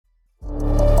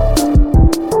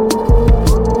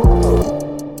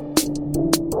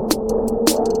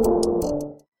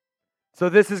So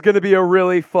this is going to be a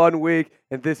really fun week,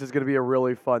 and this is going to be a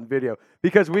really fun video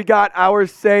because we got our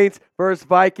Saints versus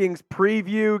Vikings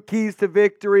preview, keys to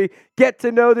victory, get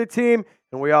to know the team,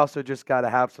 and we also just got to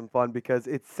have some fun because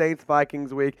it's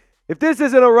Saints-Vikings week. If this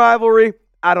isn't a rivalry,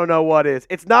 I don't know what is.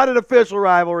 It's not an official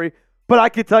rivalry, but I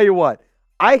can tell you what.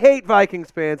 I hate Vikings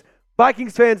fans.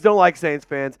 Vikings fans don't like Saints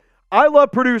fans. I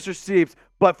love producer Steeps,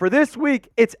 but for this week,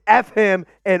 it's F him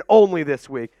and only this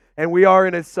week. And we are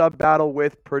in a sub battle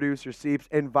with producer Seeps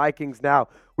and Vikings now.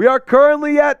 We are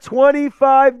currently at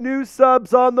 25 new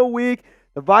subs on the week.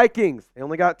 The Vikings, they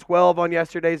only got 12 on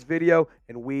yesterday's video,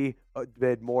 and we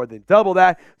did more than double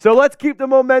that. So let's keep the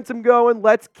momentum going.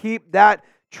 Let's keep that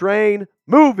train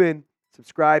moving.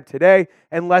 Subscribe today,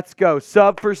 and let's go.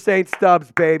 Sub for Saints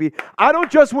Stubs, baby. I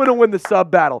don't just want to win the sub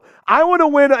battle. I want to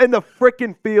win in the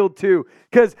freaking field, too,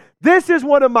 because this is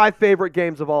one of my favorite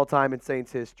games of all time in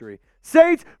Saints history.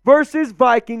 Saints versus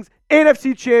Vikings,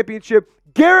 NFC Championship.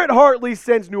 Garrett Hartley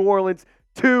sends New Orleans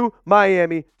to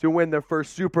Miami to win their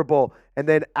first Super Bowl. And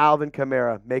then Alvin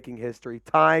Kamara making history,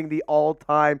 tying the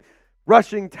all-time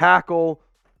rushing tackle,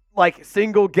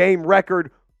 single game record.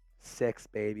 6,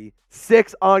 baby.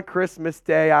 6 on Christmas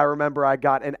Day. I remember I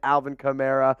got an Alvin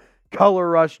Kamara Color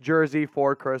Rush jersey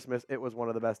for Christmas. It was one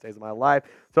of the best days of my life.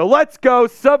 So let's go.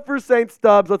 Sub for Saints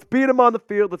Stubs. Let's beat them on the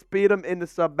field. Let's beat them in the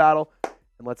sub battle.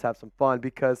 And let's have some fun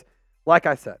because, like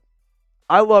I said,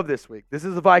 I love this week. This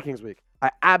is the Vikings week. I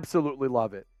absolutely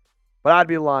love it. But I'd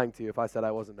be lying to you if I said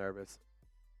I wasn't nervous.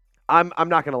 I'm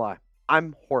not going to lie.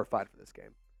 I'm horrified for this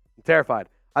game. I'm terrified.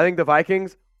 I think the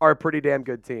Vikings are a pretty damn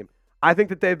good team. I think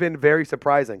that they've been very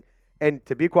surprising. And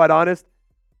to be quite honest,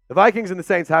 the Vikings and the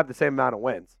Saints have the same amount of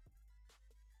wins.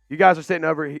 You guys are sitting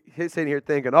here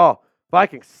thinking, oh,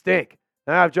 Vikings stink.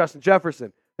 They don't have Justin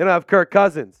Jefferson. They don't have Kirk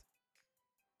Cousins.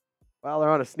 Well,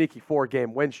 they're on a sneaky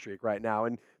 4-game win streak right now.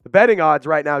 And the betting odds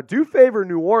right now do favor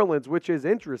New Orleans, which is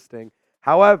interesting.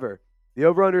 However, the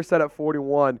over-under set at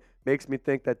 41 makes me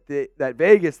think that that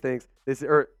Vegas thinks this,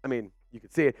 you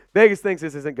can see it. Vegas thinks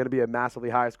this isn't going to be a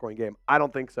massively high-scoring game. I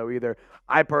don't think so either.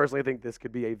 I personally think this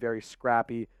could be a very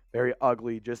scrappy, very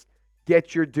ugly, just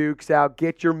get your dukes out,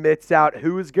 get your mitts out.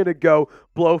 Who's going to go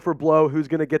blow for blow? Who's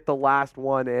going to get the last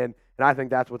one in? And I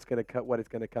think that's what it's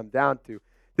going to come down to.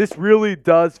 This really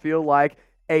does feel like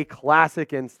a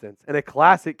classic instance and a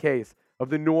classic case of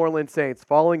the New Orleans Saints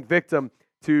falling victim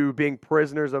to being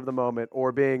prisoners of the moment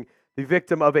or being the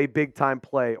victim of a big-time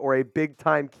play or a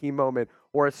big-time key moment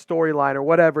or a storyline or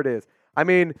whatever it is. I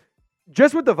mean,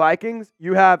 just with the Vikings,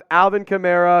 you have Alvin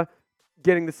Kamara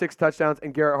getting the 6 touchdowns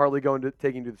and Garrett Hartley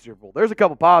taking to the Super Bowl. There's a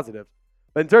couple positives.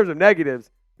 But in terms of negatives,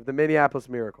 you have the Minneapolis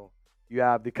Miracle. You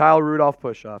have the Kyle Rudolph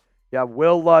push-up. You have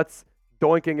Will Lutz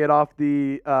doinking it off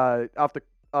the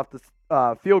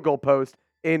field goal post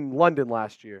in London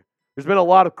last year. There's been a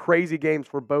lot of crazy games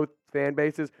for both fan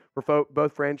bases, for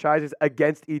both franchises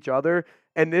against each other,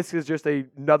 and this is just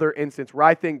another instance where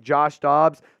I think Josh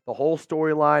Dobbs, the whole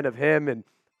storyline of him and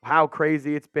how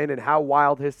crazy it's been and how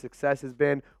wild his success has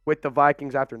been with the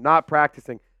Vikings after not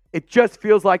practicing, it just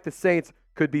feels like the Saints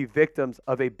could be victims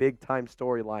of a big-time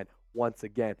storyline once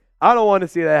again. I don't want to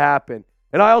see that happen.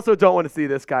 And I also don't want to see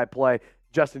this guy play,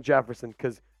 Justin Jefferson,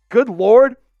 because, good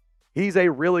Lord, he's a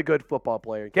really good football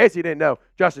player. In case you didn't know,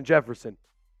 Justin Jefferson,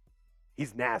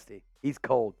 he's nasty. He's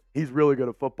cold. He's really good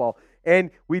at football.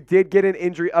 And we did get an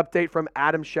injury update from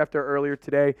Adam Schefter earlier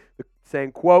today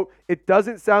saying, quote, it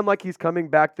doesn't sound like he's coming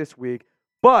back this week,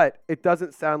 but it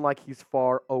doesn't sound like he's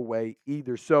far away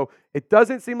either. So it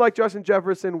doesn't seem like Justin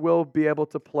Jefferson will be able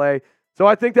to play. So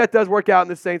I think that does work out in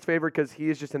the Saints' favor because he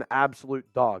is just an absolute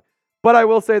dog. But I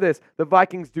will say this, the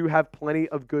Vikings do have plenty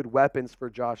of good weapons for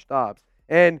Josh Dobbs.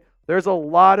 And there's a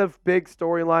lot of big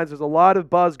storylines. There's a lot of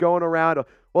buzz going around.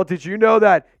 Well, did you know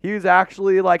that he was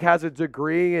actually has a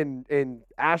degree in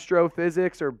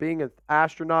astrophysics or being an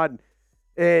astronaut?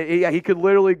 And he could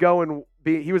literally go and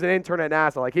he was an intern at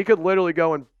NASA. He could literally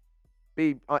go and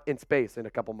be in space in a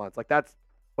couple months. That's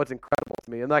what's incredible to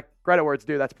me. And credit where it's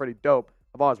due, that's pretty dope.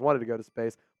 I've always wanted to go to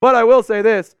space. But I will say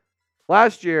this,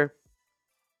 last week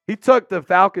he took the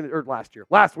Falcons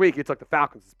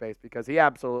to space because he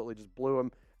absolutely just blew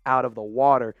them out of the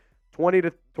water. 20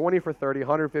 for 30,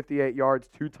 158 yards,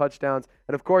 2 touchdowns.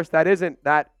 And of course, that isn't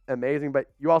that amazing, but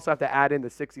you also have to add in the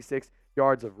 66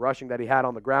 yards of rushing that he had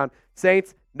on the ground.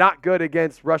 Saints, not good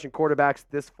against rushing quarterbacks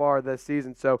this far this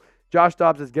season. So Josh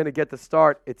Dobbs is going to get the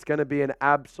start. It's going to be an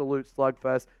absolute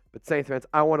slugfest. But Saints fans,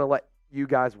 I want to let you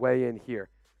guys weigh in here.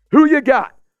 Who you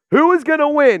got? Who is going to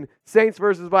win Saints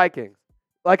versus Vikings?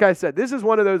 Like I said, this is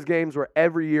one of those games where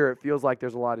every year it feels like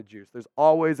there's a lot of juice. There's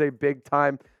always a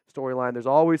big-time storyline. There's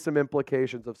always some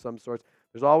implications of some sorts.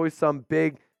 There's always some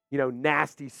big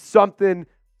nasty something,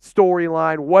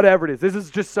 storyline, whatever it is. This is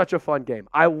just such a fun game.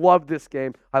 I love this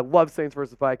game. I love Saints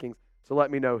versus Vikings. So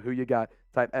let me know who you got.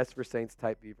 Type S for Saints,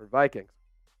 type V for Vikings.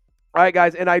 All right,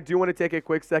 guys, and I do want to take a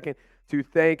quick second to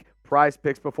thank Prize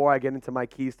Picks before I get into my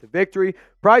keys to victory.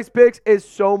 Prize Picks is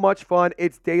so much fun.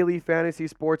 It's daily fantasy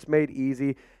sports made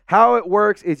easy. How it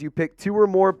works is you pick 2 or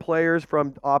more players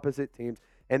from opposite teams,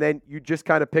 and then you just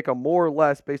kind of pick a more or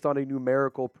less based on a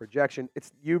numerical projection.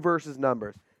 It's you versus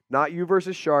numbers, not you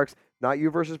versus sharks, not you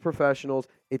versus professionals.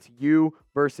 It's you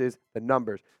versus the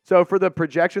numbers. So for the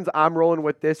projections I'm rolling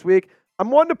with this week, I'm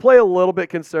wanting to play a little bit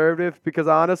conservative because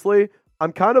honestly,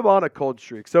 I'm kind of on a cold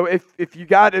streak. So if you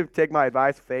got to take my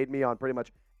advice, fade me on pretty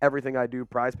much everything I do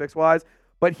Prize Picks wise.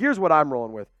 But here's what I'm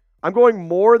rolling with. I'm going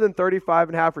more than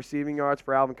 35.5 receiving yards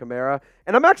for Alvin Kamara.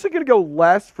 And I'm actually going to go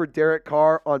less for Derek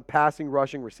Carr on passing,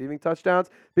 rushing, receiving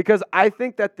touchdowns because I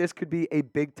think that this could be a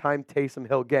big-time Taysom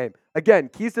Hill game. Again,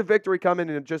 keys to victory coming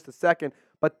in just a second,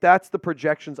 but that's the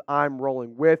projections I'm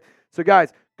rolling with. So,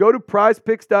 guys, go to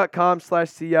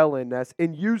prizepicks.com/CLNS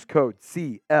and use code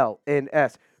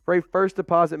CLNS for a first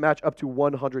deposit match up to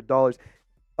 $100.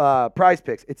 Prize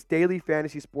Picks. It's daily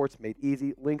fantasy sports made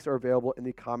easy. Links are available in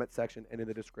the comment section and in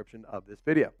the description of this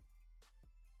video.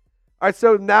 All right,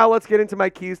 so now let's get into my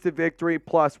keys to victory.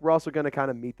 Plus, we're also going to kind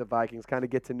of meet the Vikings, kind of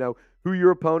get to know who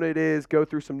your opponent is, go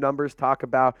through some numbers, talk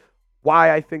about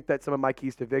why I think that some of my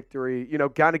keys to victory,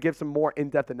 kind of give some more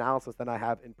in-depth analysis than I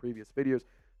have in previous videos.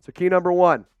 So key number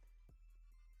 1,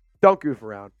 don't goof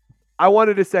around. I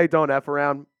wanted to say don't F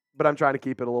around, but I'm trying to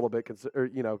keep it a little bit, keep it a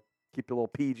little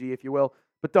PG, if you will.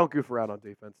 But don't goof around on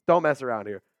defense. Don't mess around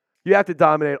here. You have to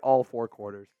dominate all 4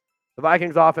 quarters. The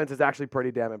Vikings offense is actually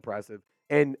pretty damn impressive.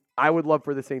 And I would love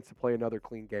for the Saints to play another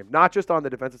clean game, not just on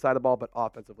the defensive side of the ball, but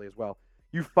offensively as well.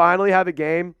 You finally have a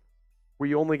game where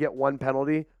you only get 1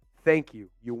 penalty. Thank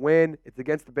you. You win. It's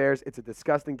against the Bears. It's a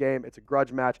disgusting game. It's a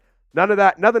grudge match. Nothing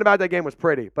about that game was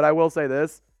pretty. But I will say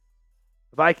this.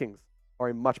 The Vikings are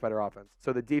a much better offense.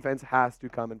 So the defense has to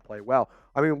come and play well.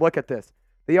 I mean, look at this.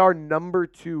 They are number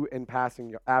 2 in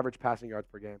average passing yards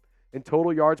per game. In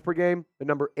total yards per game, they're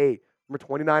number 8. Number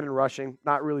 29 in rushing.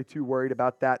 Not really too worried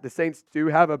about that. The Saints do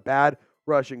have a bad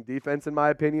rushing defense, in my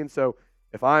opinion. So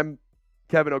if I'm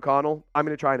Kevin O'Connell, I'm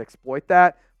going to try and exploit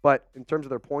that. But in terms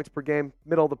of their points per game,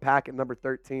 middle of the pack at number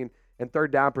 13. And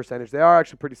third down percentage, they are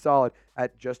actually pretty solid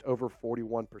at just over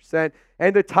 41%.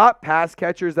 And the top pass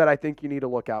catchers that I think you need to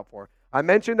look out for. I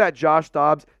mentioned that Josh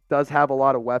Dobbs does have a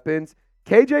lot of weapons.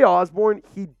 KJ Osborne,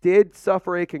 he did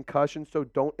suffer a concussion, so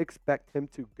don't expect him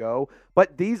to go.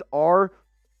 But these are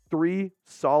 3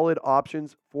 solid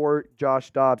options for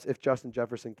Josh Dobbs if Justin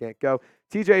Jefferson can't go.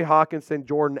 TJ Hawkinson,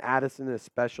 Jordan Addison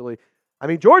especially. I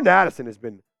mean, Jordan Addison has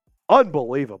been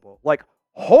unbelievable. Like,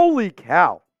 holy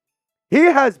cow. He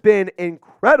has been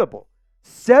incredible.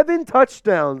 7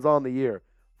 touchdowns on the year.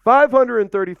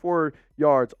 534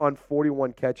 yards on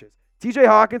 41 catches. TJ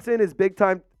Hawkinson is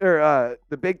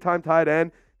the big-time tight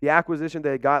end, the acquisition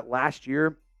they got last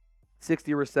year,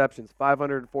 60 receptions,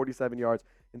 547 yards,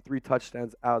 and 3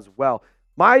 touchdowns as well.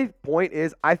 My point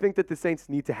is, I think that the Saints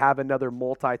need to have another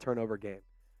multi-turnover game.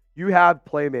 You have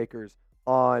playmakers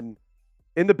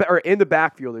in the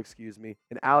backfield,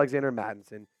 and Alexander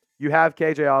Mattison. You have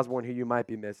KJ Osborne, who you might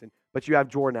be missing, but you have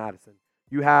Jordan Addison.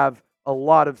 You have a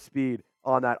lot of speed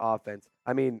on that offense.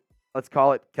 I mean, let's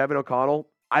call it Kevin O'Connell.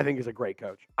 I think he's a great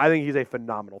coach. I think he's a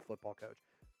phenomenal football coach.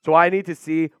 So I need to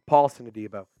see Paulson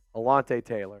Adebo, Alontae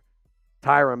Taylor,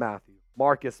 Tyrann Mathieu,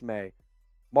 Marcus May,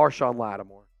 Marshawn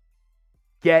Lattimore.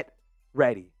 Get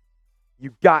ready.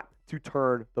 You got to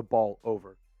turn the ball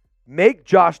over. Make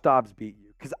Josh Dobbs beat you,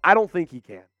 because I don't think he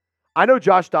can. I know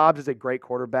Josh Dobbs is a great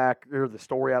quarterback, or the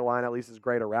storyline at least is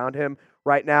great around him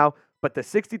right now, but the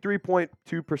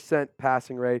 63.2%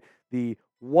 passing rate, the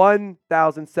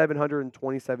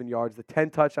 1,727 yards, the 10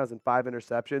 touchdowns and 5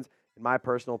 interceptions, in my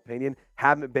personal opinion,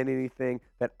 haven't been anything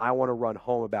that I want to run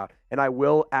home about. And I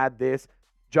will add this.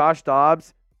 Josh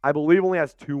Dobbs, I believe, only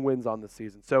has 2 wins on the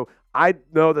season. So I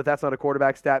know that that's not a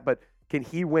quarterback stat, but can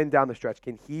he win down the stretch?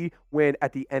 Can he win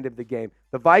at the end of the game?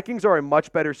 The Vikings are in a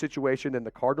much better situation than the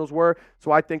Cardinals were,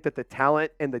 so I think that the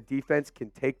talent and the defense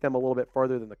can take them a little bit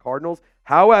further than the Cardinals.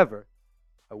 However,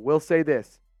 I will say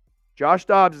this. Josh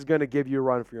Dobbs is going to give you a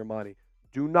run for your money.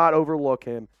 Do not overlook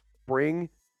him. Bring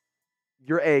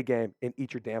your A game and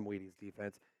eat your damn Wheaties,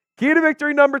 defense. Key to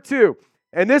victory number 2.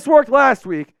 And this worked last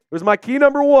week. It was my key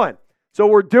number 1. So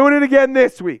we're doing it again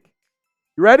this week.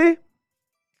 You ready?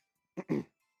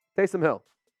 Taysom Hill.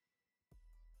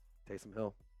 Taysom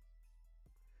Hill.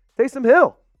 Taysom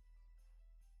Hill.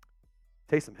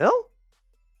 Taysom Hill?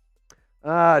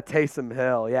 Taysom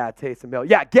Hill. Yeah, Taysom Hill.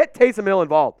 Yeah, get Taysom Hill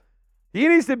involved. He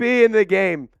needs to be in the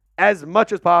game as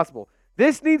much as possible.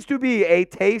 This needs to be a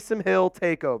Taysom Hill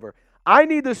takeover. I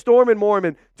need the Storm and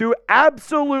Mormon to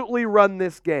absolutely run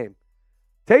this game.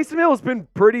 Taysom Hill has been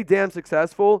pretty damn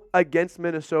successful against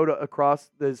Minnesota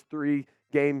across this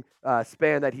 3-game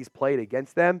span that he's played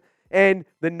against them, and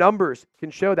the numbers can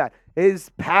show that. His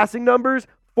passing numbers,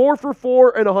 4 for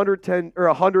 4 and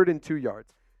 102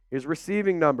 yards. His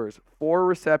receiving numbers, 4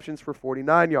 receptions for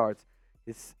 49 yards.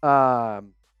 His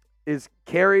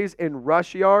carries and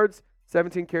rush yards,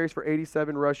 17 carries for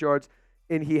 87 rush yards,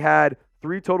 and he had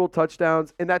 3 total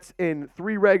touchdowns, and that's in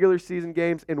 3 regular season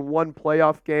games and 1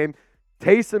 playoff game.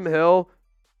 Taysom Hill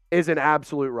is an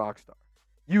absolute rock star.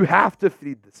 You have to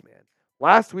feed this man.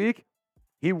 Last week,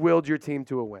 he willed your team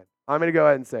to a win. I'm going to go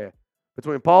ahead and say it.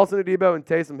 Between Paulson Adebo and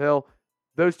Taysom Hill,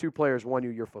 those 2 players won you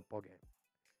your football game.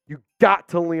 You got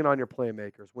to lean on your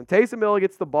playmakers. When Taysom Hill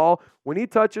gets the ball, when he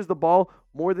touches the ball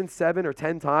more than 7 or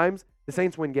 10 times, the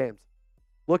Saints win games.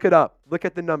 Look it up. Look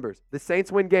at the numbers. The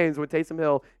Saints win games when Taysom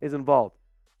Hill is involved.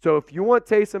 So if you want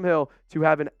Taysom Hill to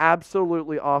have an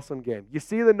absolutely awesome game, you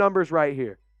see the numbers right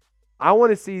here. I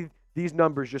want to see these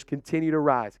numbers just continue to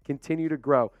rise, continue to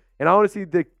grow. And I want to see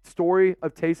the story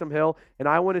of Taysom Hill, and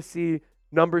I want to see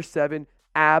number 7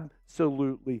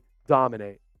 absolutely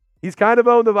dominate. He's kind of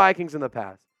owned the Vikings in the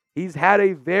past. He's had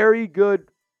a very good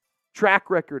track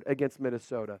record against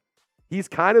Minnesota. He's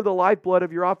kind of the lifeblood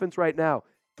of your offense right now.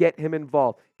 Get him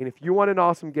involved. And if you want an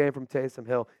awesome game from Taysom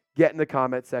Hill, get in the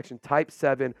comment section. Type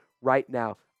 7 right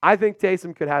now. I think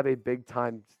Taysom could have a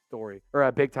big-time story or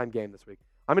a big-time game this week.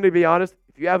 I'm going to be honest.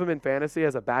 If you have him in fantasy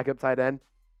as a backup tight end,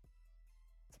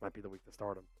 this might be the week to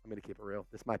start him. I'm going to keep it real.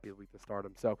 This might be the week to start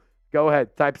him. So go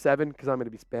ahead. Type 7 because I'm going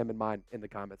to be spamming mine in the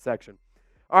comment section.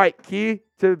 All right, key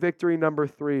to victory number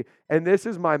 3, and this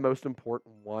is my most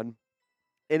important one,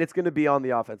 and it's going to be on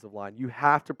the offensive line. You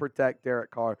have to protect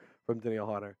Derek Carr from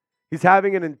Danielle Hunter. He's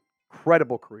having an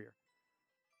incredible career,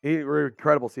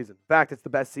 incredible season. In fact, it's the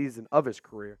best season of his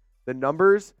career. The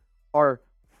numbers are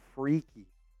freaky.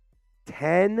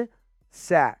 10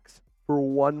 sacks for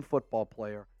one football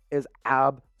player is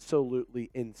absolutely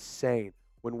insane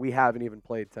when we haven't even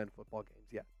played 10 football games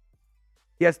yet.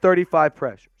 He has 35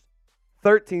 pressures.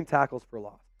 13 tackles for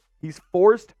loss. He's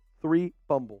forced 3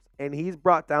 fumbles, and he's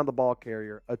brought down the ball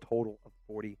carrier a total of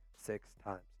 46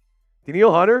 times.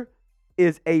 Danielle Hunter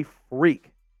is a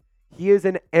freak. He is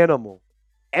an animal.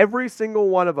 Every single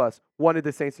one of us wanted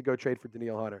the Saints to go trade for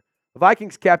Danielle Hunter. The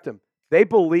Vikings kept him. They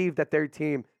believe that their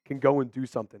team can go and do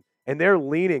something, and they're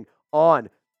leaning on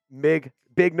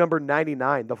big number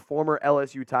 99, the former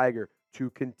LSU Tiger,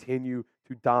 to continue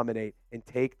to dominate and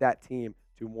take that team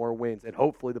to more wins and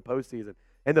hopefully the postseason.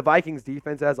 And the Vikings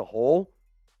defense as a whole,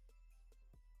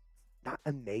 not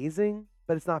amazing,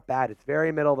 but it's not bad. It's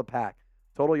very middle of the pack.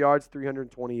 Total yards,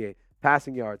 328.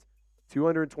 Passing yards,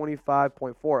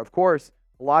 225.4. Of course,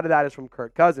 a lot of that is from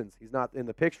Kirk Cousins. He's not in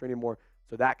the picture anymore,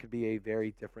 so that could be a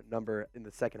very different number in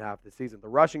the second half of the season. The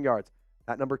rushing yards,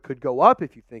 that number could go up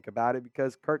if you think about it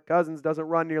because Kirk Cousins doesn't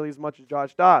run nearly as much as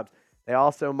Josh Dobbs. They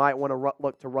also might want to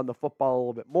look to run the football a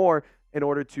little bit more in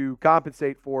order to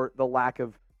compensate for the lack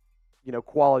of,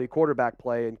 quality quarterback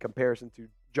play in comparison to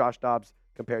Josh Dobbs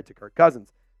compared to Kirk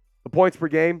Cousins. The points per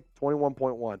game,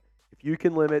 21.1. If you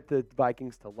can limit the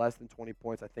Vikings to less than 20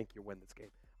 points, I think you win this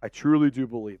game. I truly do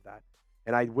believe that.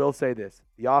 And I will say this,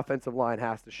 the offensive line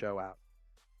has to show out.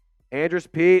 Andrews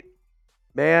Pete,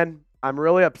 man, I'm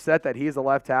really upset that he's a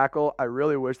left tackle. I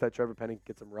really wish that Trevor Penning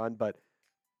gets him run, but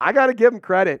I got to give him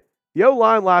credit. The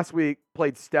O-line last week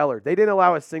played stellar. They didn't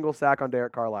allow a single sack on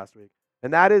Derek Carr last week.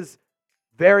 And that is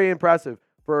very impressive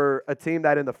for a team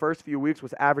that in the first few weeks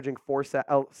was averaging 4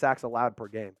 sacks allowed per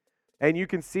game. And you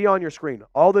can see on your screen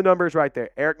all the numbers right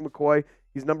there. Eric McCoy,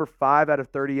 he's number 5 out of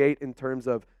 38 in terms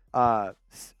of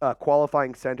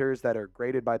qualifying centers that are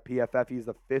graded by PFF. He's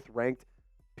the 5th ranked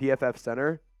PFF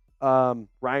center. Ryan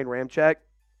Ramczyk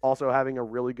also having a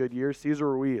really good year.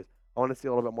 Cesar Ruiz, I want to see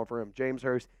a little bit more for him. James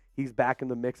Hurst, he's back in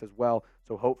the mix as well,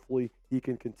 so hopefully he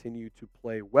can continue to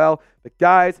play well. But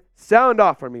guys, sound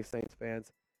off for me, Saints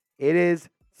fans. It is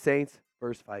Saints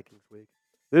versus Vikings week.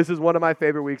 This is one of my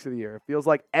favorite weeks of the year. It feels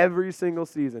like every single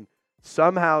season,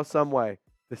 somehow, some way,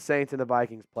 the Saints and the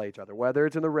Vikings play each other, whether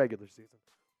it's in the regular season,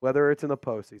 whether it's in the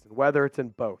postseason, whether it's in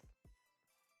both.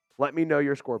 Let me know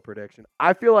your score prediction.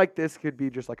 I feel like this could be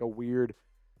just like a weird,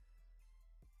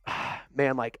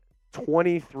 like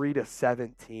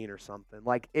 23-17 or something.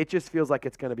 Like, it just feels like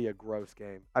it's going to be a gross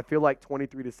game. I feel like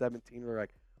 23-17 or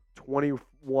like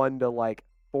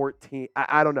 21-14.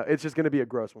 I don't know. It's just going to be a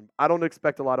gross one. I don't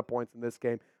expect a lot of points in this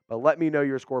game, but let me know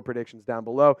your score predictions down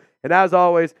below. And as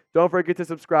always, don't forget to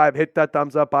subscribe, hit that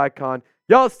thumbs up icon,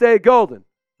 Y'all stay golden.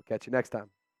 We'll catch you next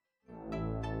time.